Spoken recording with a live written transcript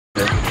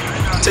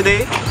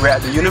Today, we're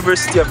at the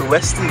University of the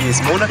West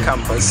Indies Mona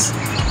campus,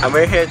 and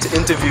we're here to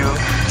interview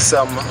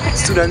some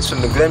students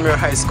from the Glemuir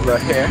High School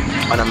out here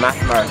on a math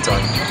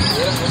marathon.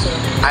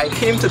 I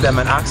came to them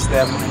and asked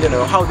them,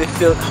 how they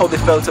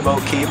felt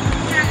about CAPE,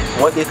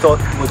 what they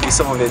thought would be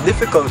some of their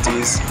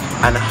difficulties,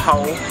 and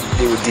how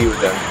they would deal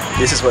with them.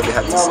 This is what they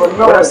had to say.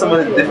 What are some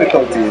of the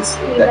difficulties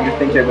that you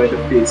think you're going to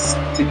face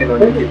taking on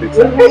your CAPE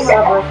exam?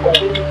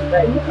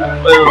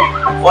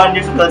 Well, one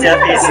difficulty I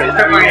face in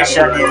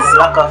preparation is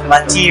lack of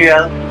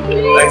material.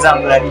 For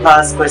example, like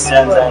past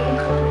questions and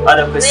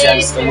other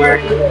questions to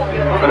work.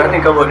 When I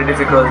think about the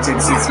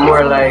difficulties, it's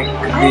more like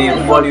the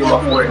volume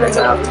of work that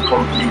I have to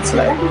complete.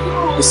 Like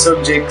the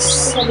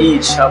subjects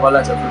each have a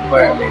lot of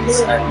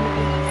requirements, and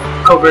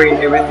covering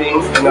everything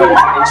in order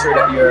to ensure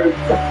that you're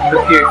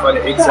prepared for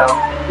the exam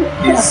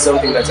is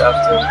something that you have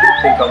to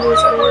think about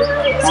and work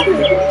on.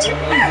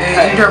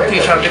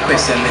 Interpretation of the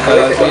question,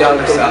 because we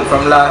understand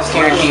from last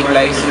year people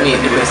likes to make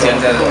the questions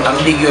as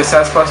ambiguous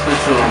as possible,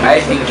 so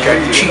I think try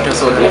to cheat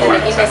us out of the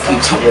marks and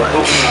keep someone.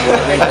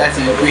 That's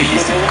the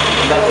greatest thing.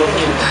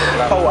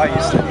 How are you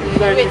studying?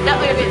 That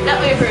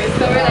way first.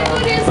 So we're like,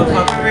 So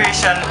for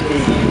preparation,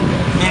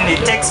 in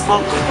the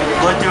textbook,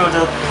 go through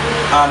the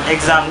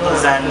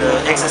examples and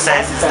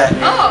exercises that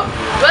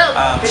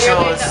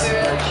shows.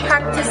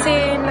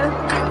 Practicing,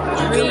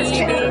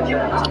 reading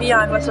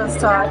beyond what was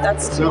taught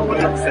at school,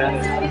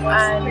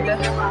 and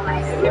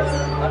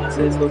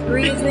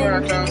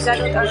reasoning things I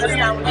don't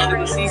understand with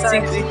friends or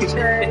teachers.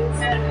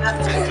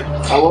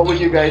 And what would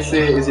you guys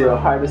say is your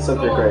hardest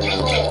subject right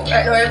now?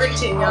 I know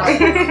everything,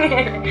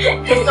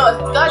 yeah. It's not,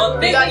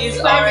 everything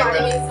is hard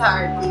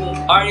for me.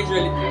 Art is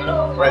really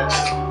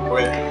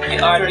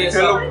if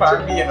you look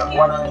at being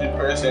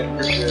 100%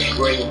 prepared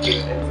going into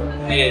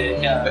the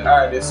exam, the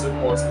art is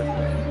supposed to be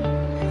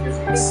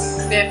physics.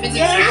 Yeah,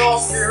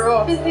 physics is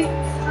rough.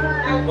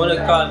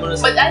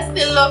 But I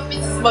still love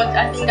physics, but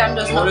I think I'm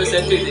just not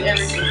physics everything.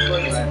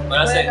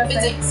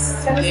 Physics,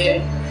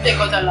 take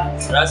out a lot.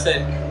 What I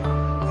said.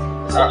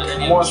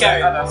 Most of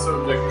the other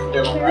subjects, they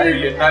are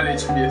really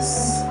knowledge-based.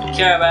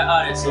 Carry by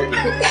artists. Like,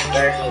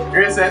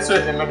 grades and so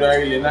them are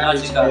really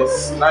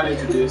knowledge-based. So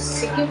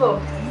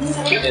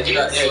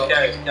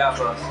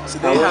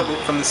they have it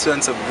from the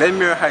students of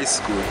Glenmuir High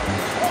School.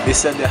 They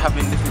said they're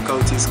having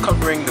difficulties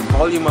covering the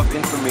volume of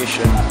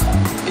information,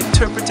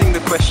 interpreting the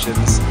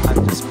questions,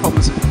 and just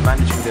problems with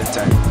managing their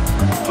time.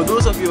 For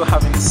those of you who are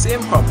having the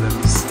same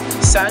problems,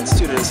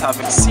 Sciencetutr is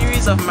having a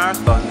series of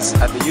marathons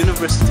at the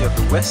University of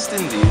the West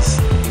Indies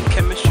in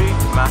chemistry,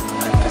 math,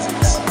 and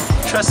physics.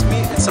 Trust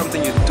me, it's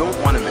something you don't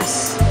want to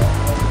miss.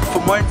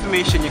 For more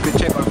information, you can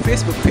check our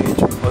Facebook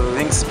page or the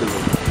links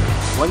below.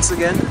 Once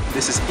again,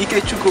 this is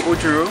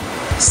Sciencetutr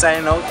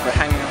signing out for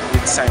hanging out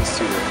with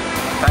Sciencetutr.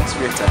 Thanks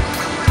for your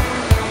time.